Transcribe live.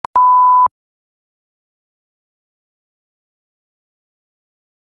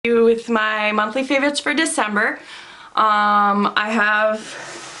With my monthly favorites for December. I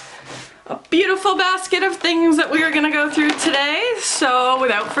have a beautiful basket of things that we are going to go through today, so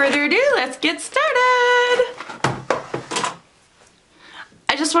without further ado, let's get started!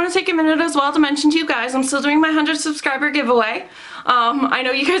 I just want to take a minute as well to mention to you guys, I'm still doing my 100 subscriber giveaway. I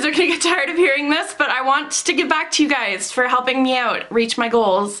know you guys are going to get tired of hearing this, but I want to give back to you guys for helping me out reach my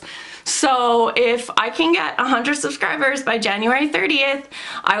goals. So if I can get 100 subscribers by January 30th,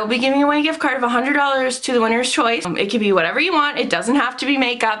 I will be giving away a gift card of $100 to the winner's choice. It can be whatever you want. It doesn't have to be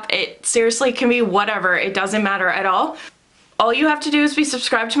makeup. It seriously can be whatever. It doesn't matter at all. All you have to do is be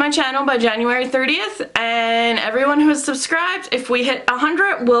subscribed to my channel by January 30th, and everyone who is subscribed, if we hit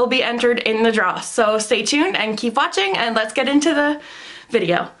 100, will be entered in the draw. So stay tuned and keep watching, and let's get into the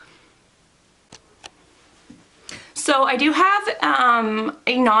video. So I do have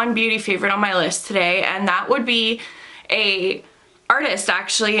a non-beauty favorite on my list today, and that would be a artist,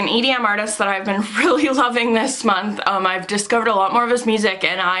 actually, an EDM artist that I've been really loving this month. I've discovered a lot more of his music,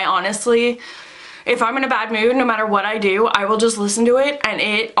 and I honestly, if I'm in a bad mood, no matter what I do, I will just listen to it, and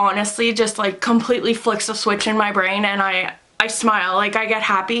it honestly just like completely flicks a switch in my brain, and I smile, like I get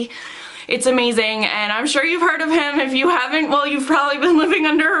happy. It's amazing, and I'm sure you've heard of him. If you haven't, well, you've probably been living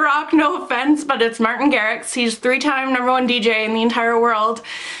under a rock, no offense, but it's Garrix. He's 3-time #1 DJ in the entire world,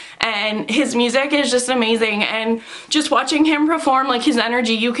 and his music is just amazing, and just watching him perform, like his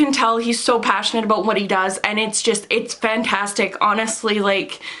energy, you can tell he's so passionate about what he does, and it's fantastic, honestly.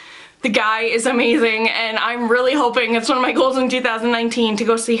 Like, the guy is amazing, and I'm really hoping, it's one of my goals in 2019 to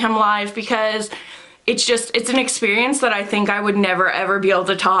go see him live, because it's an experience that I think I would never ever be able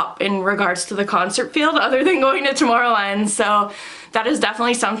to top in regards to the concert field, other than going to Tomorrowland. So that is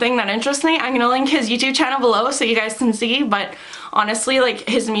definitely something that interests me. I'm gonna link his YouTube channel below so you guys can see, but honestly, like,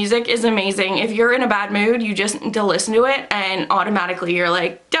 his music is amazing. If you're in a bad mood, you just need to listen to it and automatically you're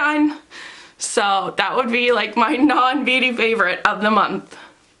like, done. So that would be like my non-beauty favorite of the month.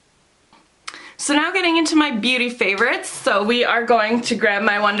 So now getting into my beauty favorites, so we are going to grab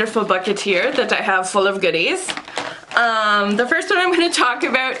my wonderful bucket here that I have full of goodies. The first one I'm going to talk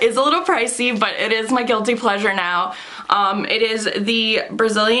about is a little pricey, but it is my guilty pleasure now. It is the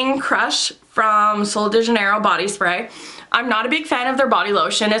Brazilian Crush from Sol de Janeiro body spray. I'm not a big fan of their body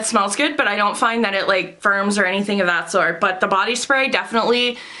lotion. It smells good, but I don't find that it like firms or anything of that sort. But the body spray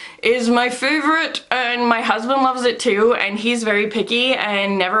definitely is my favorite, and my husband loves it too, and he's very picky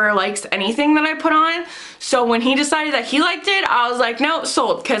and never likes anything that I put on. So when he decided that he liked it, I was like, no,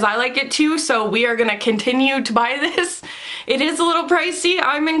 sold, because I like it too, so we are gonna continue to buy this. It is a little pricey.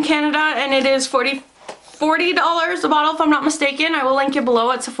 I'm in Canada, and it is $40 a bottle if I'm not mistaken. I will link it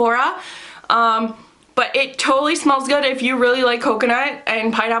below at Sephora. But it totally smells good if you really like coconut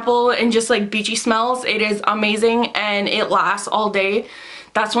and pineapple and just like beachy smells. It is amazing, and it lasts all day.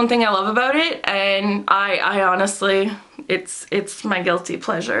 That's one thing I love about it, and I honestly, it's my guilty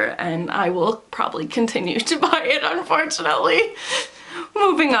pleasure, and I will probably continue to buy it, unfortunately.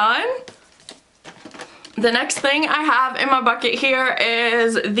 Moving on. The next thing I have in my bucket here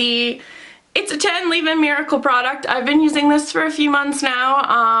is the It's a 10 Leave-In Miracle product. I've been using this for a few months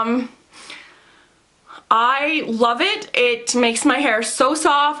now. I love it. It makes my hair so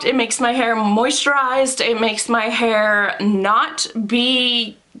soft. It makes my hair moisturized. It makes my hair not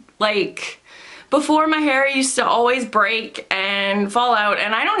be like, before my hair used to always break and fall out,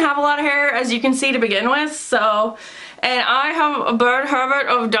 and I don't have a lot of hair, as you can see, to begin with, so, and I have a bad habit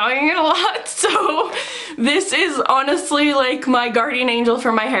of dyeing a lot, so this is honestly like my guardian angel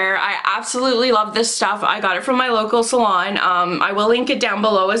for my hair. I absolutely love this stuff. I got it from my local salon. I will link it down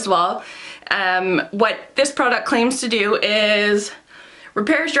below as well. What this product claims to do is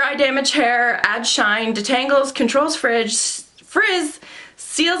repairs dry damaged hair, adds shine, detangles, controls frizz,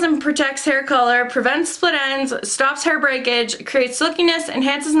 seals and protects hair color, prevents split ends, stops hair breakage, creates silkiness,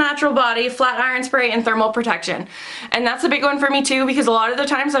 enhances natural body, flat iron spray, and thermal protection. And that's a big one for me too, because a lot of the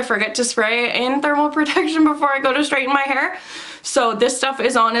times I forget to spray in thermal protection before I go to straighten my hair. So this stuff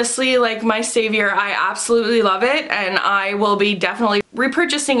is honestly like my savior. I absolutely love it, and I will be definitely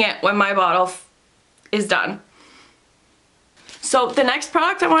repurchasing it when my bottle is done. So the next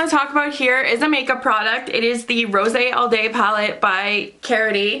product I want to talk about here is a makeup product. It is the Rose All Day palette by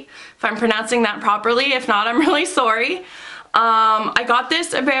Karity, if I'm pronouncing that properly. If not, I'm really sorry. I got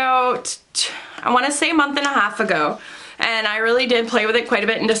this about, I want to say, a month and a half ago, and I really did play with it quite a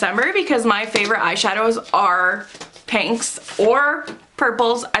bit in December, because my favorite eyeshadows are pinks or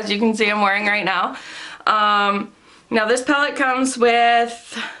purples, as you can see I'm wearing right now. Now this palette comes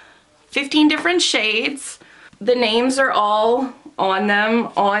with 15 different shades. The names are all on them,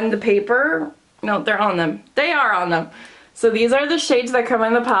 on the paper. No, they're on them. They are on them. So these are the shades that come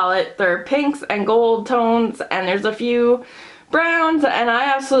in the palette. They're pinks and gold tones, and there's a few browns, and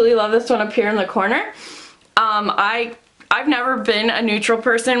I absolutely love this one up here in the corner. I've never been a neutral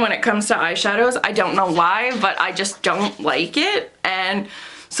person when it comes to eyeshadows. I don't know why, but I just don't like it. And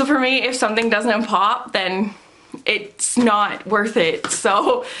so for me, if something doesn't pop, then it's not worth it.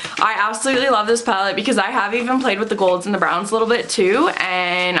 So I absolutely love this palette because I have even played with the golds and the browns a little bit too,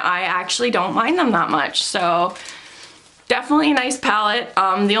 and I actually don't mind them that much. So definitely a nice palette.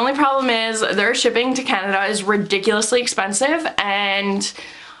 The only problem is their shipping to Canada is ridiculously expensive, and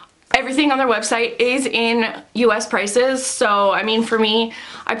everything on their website is in US prices. So I mean, for me,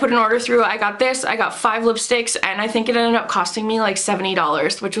 I put an order through, I got this, I got 5 lipsticks, and I think it ended up costing me like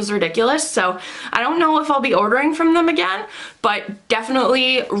 $70, which was ridiculous. So I don't know if I'll be ordering from them again, but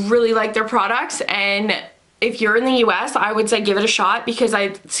definitely really like their products. And if you're in the US, I would say give it a shot, because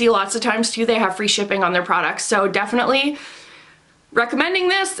I see lots of times too they have free shipping on their products. So definitely recommending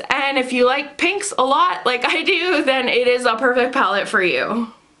this, and if you like pinks a lot like I do, then it is a perfect palette for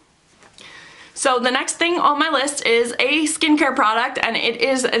you. So the next thing on my list is a skincare product, and it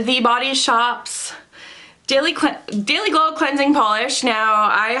is the Body Shop's Daily Glow Cleansing Polish. Now,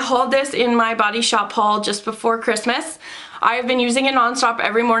 I hauled this in my Body Shop haul just before Christmas. I've been using it nonstop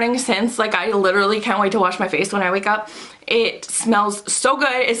every morning since. Like, I literally can't wait to wash my face when I wake up. It smells so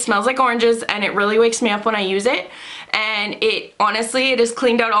good. It smells like oranges, and it really wakes me up when I use it. And it, honestly, it has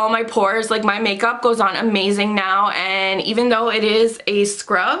cleaned out all my pores. Like, my makeup goes on amazing now, and even though it is a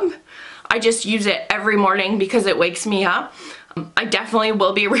scrub, I just use it every morning because it wakes me up. I definitely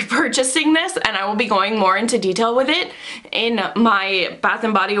will be repurchasing this, and I will be going more into detail with it in my Bath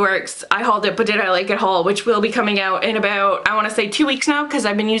 & Body Works I hauled it but did I like it haul, which will be coming out in about, I want to say 2 weeks now, because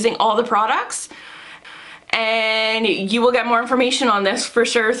I've been using all the products. And you will get more information on this for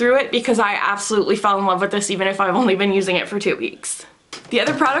sure through it, because I absolutely fell in love with this even if I've only been using it for 2 weeks. The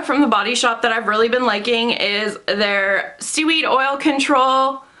other product from the Body Shop that I've really been liking is their Seaweed Oil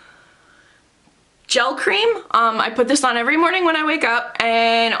Control Gel Cream. I put this on every morning when I wake up,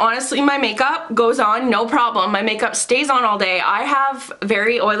 and honestly my makeup goes on no problem. My makeup stays on all day. I have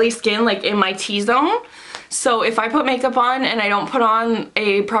very oily skin, like in my T-zone, so if I put makeup on and I don't put on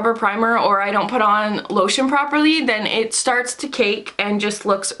a proper primer or I don't put on lotion properly, then it starts to cake and just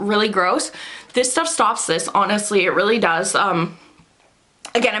looks really gross. This stuff stops this, honestly, it really does.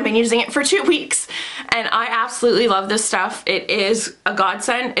 Again, I've been using it for 2 weeks, and I absolutely love this stuff. It is a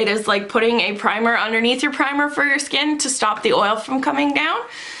godsend. It is like putting a primer underneath your primer for your skin to stop the oil from coming down.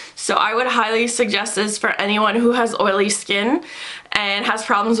 So I would highly suggest this for anyone who has oily skin and has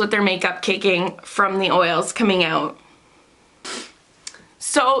problems with their makeup caking from the oils coming out.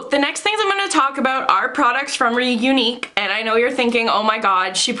 So the next things I'm going to talk about are products from Younique, and I know you're thinking, oh my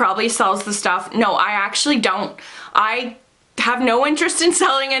god, she probably sells the stuff. No, I actually don't. I have no interest in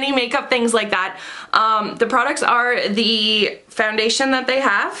selling any makeup things like that. The products are the foundation that they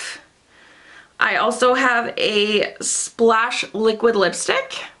have. I also have a Splash liquid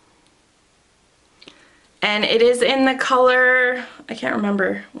lipstick, and it is in the color, I can't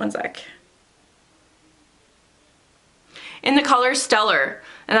remember, one sec. In the color Stellar,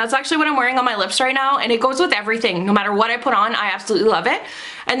 and that's actually what I'm wearing on my lips right now, and it goes with everything. No matter what I put on, I absolutely love it.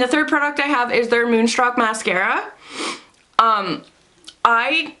 And the third product I have is their Moonstruck mascara.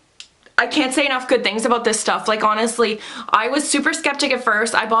 I can't say enough good things about this stuff. Like, honestly, I was super skeptic at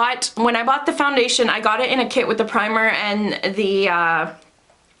first. When I bought the foundation, I got it in a kit with the primer and the,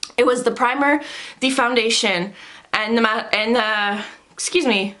 it was the primer, the foundation, and the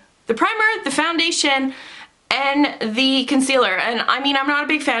primer, the foundation, and the concealer. And I mean, I'm not a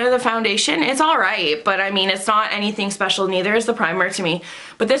big fan of the foundation. It's alright, but I mean, it's not anything special. Neither is the primer to me.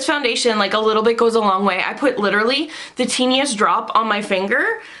 But this foundation, like, a little bit goes a long way. I put literally the teeniest drop on my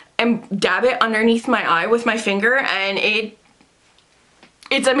finger and dab it underneath my eye with my finger, and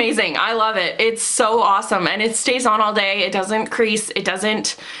it's amazing. I love it. It's so awesome, and it stays on all day. It doesn't crease. It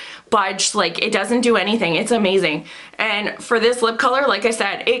doesn't budge. Like, it doesn't do anything. It's amazing. And for this lip color, like I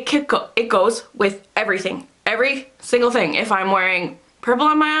said, it goes with everything. Every single thing. If I'm wearing purple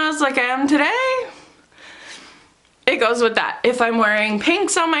on my eyes like I am today, it goes with that. If I'm wearing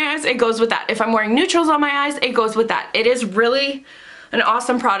pinks on my eyes, it goes with that. If I'm wearing neutrals on my eyes, it goes with that. It is really an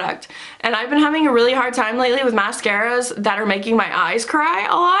awesome product. And I've been having a really hard time lately with mascaras that are making my eyes cry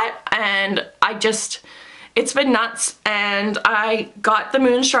a lot, and it's been nuts. And I got the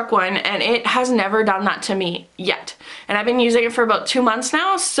Moonstruck one, and it has never done that to me yet. And I've been using it for about 2 months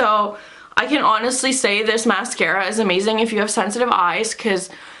now, so I can honestly say this mascara is amazing if you have sensitive eyes, because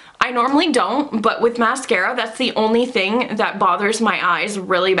I normally don't, but with mascara, that's the only thing that bothers my eyes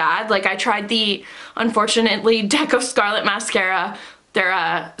really bad. Like I tried the, unfortunately, Deco Scarlet mascara,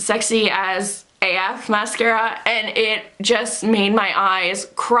 their Sexy as AF mascara, and it just made my eyes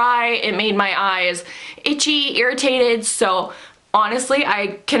cry. It made my eyes itchy, irritated. So honestly,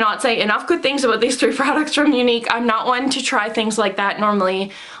 I cannot say enough good things about these 3 products from Younique. I'm not one to try things like that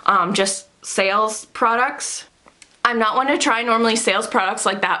normally, just sales products. I'm not one to try normally sales products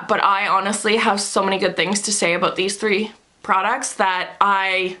like that, but I honestly have so many good things to say about these 3 products that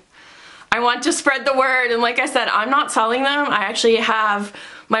I want to spread the word. And like I said, I'm not selling them. I actually have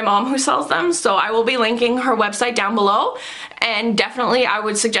my mom who sells them, so I will be linking her website down below, and definitely I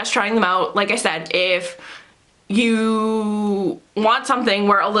would suggest trying them out. Like I said, if you want something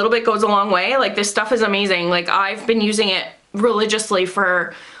where a little bit goes a long way, like this stuff is amazing. Like I've been using it religiously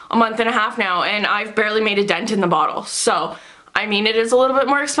for a month and a half now, and I've barely made a dent in the bottle. So I mean, it is a little bit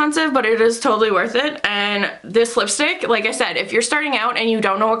more expensive, but it is totally worth it. And this lipstick, like I said, if you're starting out and you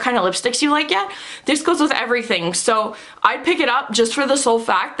don't know what kind of lipsticks you like yet, this goes with everything. So I'd pick it up just for the sole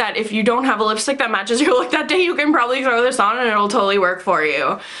fact that if you don't have a lipstick that matches your look that day, you can probably throw this on and it'll totally work for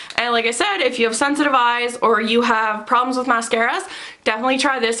you. And like I said, if you have sensitive eyes or you have problems with mascaras, definitely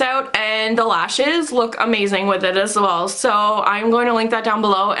try this out, and the lashes look amazing with it as well. So I'm going to link that down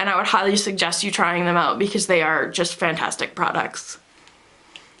below, and I would highly suggest you trying them out because they are just fantastic products.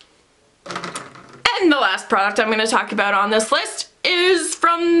 And the last product I'm going to talk about on this list is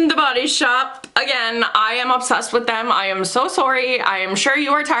from the Body Shop. Again, I am obsessed with them. I am so sorry. I am sure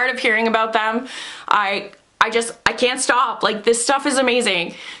you are tired of hearing about them. I can't stop. Like, this stuff is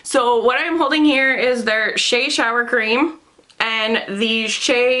amazing. So what I'm holding here is their Shea Shower Cream and the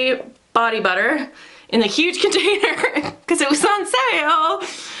Shea Body Butter in the huge container because it was on sale.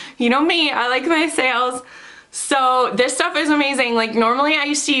 You know me, I like my sales. So this stuff is amazing. Like, normally I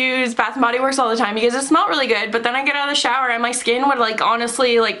used to use Bath & Body Works all the time because it smelled really good, but then I get out of the shower and my skin would, like,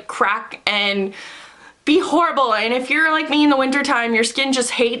 honestly, like, crack and be horrible. And if you're like me in the winter time, your skin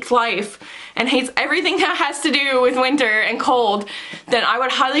just hates life and hates everything that has to do with winter and cold, then I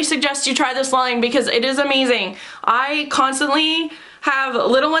would highly suggest you try this line because it is amazing. I constantly have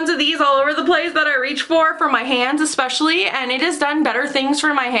little ones of these all over the place that I reach for my hands especially, and it has done better things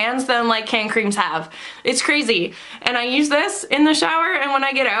for my hands than like hand creams have. It's crazy. And I use this in the shower, and when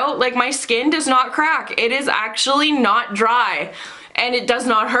I get out, like, my skin does not crack. It is actually not dry. And it does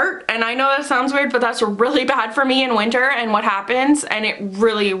not hurt. And I know that sounds weird, but that's really bad for me in winter and what happens, and it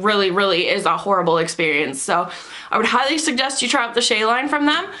really, really, really is a horrible experience. So I would highly suggest you try out the Shea line from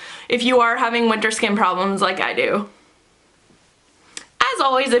them if you are having winter skin problems like I do. As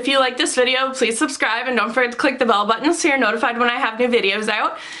always, if you like this video, please subscribe and don't forget to click the bell button so you're notified when I have new videos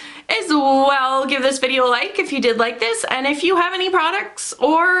out. As well, give this video a like if you did like this, and if you have any products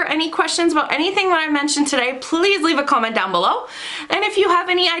or any questions about anything that I mentioned today, please leave a comment down below. And if you have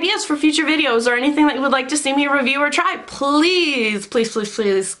any ideas for future videos or anything that you would like to see me review or try, please, please, please,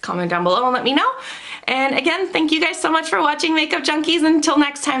 please comment down below and let me know. And again, thank you guys so much for watching Makeup Junkies. Until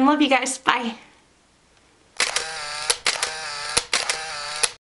next time, love you guys. Bye.